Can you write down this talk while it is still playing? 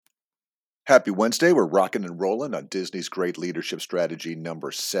Happy Wednesday. We're rocking and rolling on Disney's great leadership strategy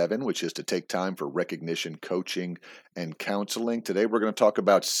number 7, which is to take time for recognition, coaching, and counseling. Today, we're going to talk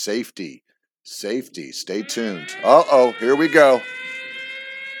about safety. Safety. Stay tuned. Uh-oh, here we go.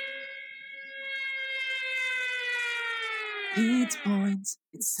 Pete's Points.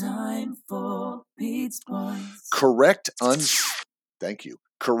 It's time for Pete's Points. Thank you.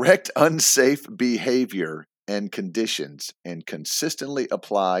 Correct unsafe behavior and conditions and consistently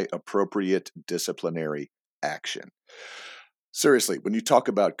apply appropriate disciplinary action. Seriously, when you talk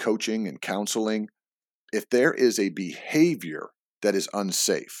about coaching and counseling, if there is a behavior that is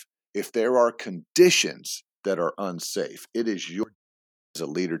unsafe, if there are conditions that are unsafe, it is your as a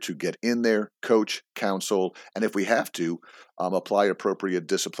leader to get in there, coach, counsel, and if we have to, apply appropriate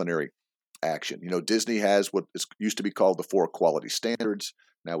disciplinary action. You know, Disney has what used to be called the 4 quality standards.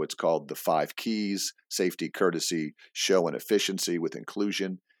 Now it's called the 5 keys: safety, courtesy, show, and efficiency, with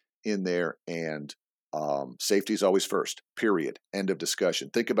inclusion in there. And safety is always first, period. End of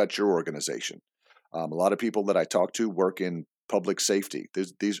discussion. Think about your organization. A lot of people that I talk to work in public safety.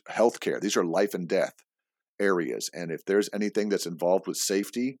 These healthcare. These are life and death areas. And if there's anything that's involved with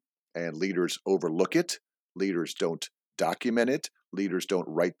safety and leaders overlook it, leaders don't document it, leaders don't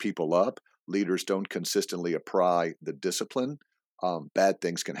write people up, leaders don't consistently apply the discipline, bad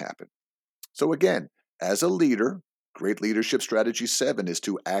things can happen. So again, as a leader, great leadership strategy 7 is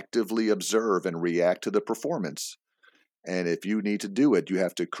to actively observe and react to the performance. And if you need to do it, you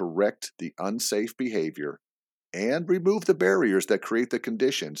have to correct the unsafe behavior and remove the barriers that create the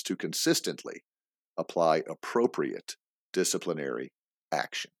conditions to consistently apply appropriate disciplinary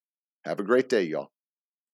action. Have a great day, y'all.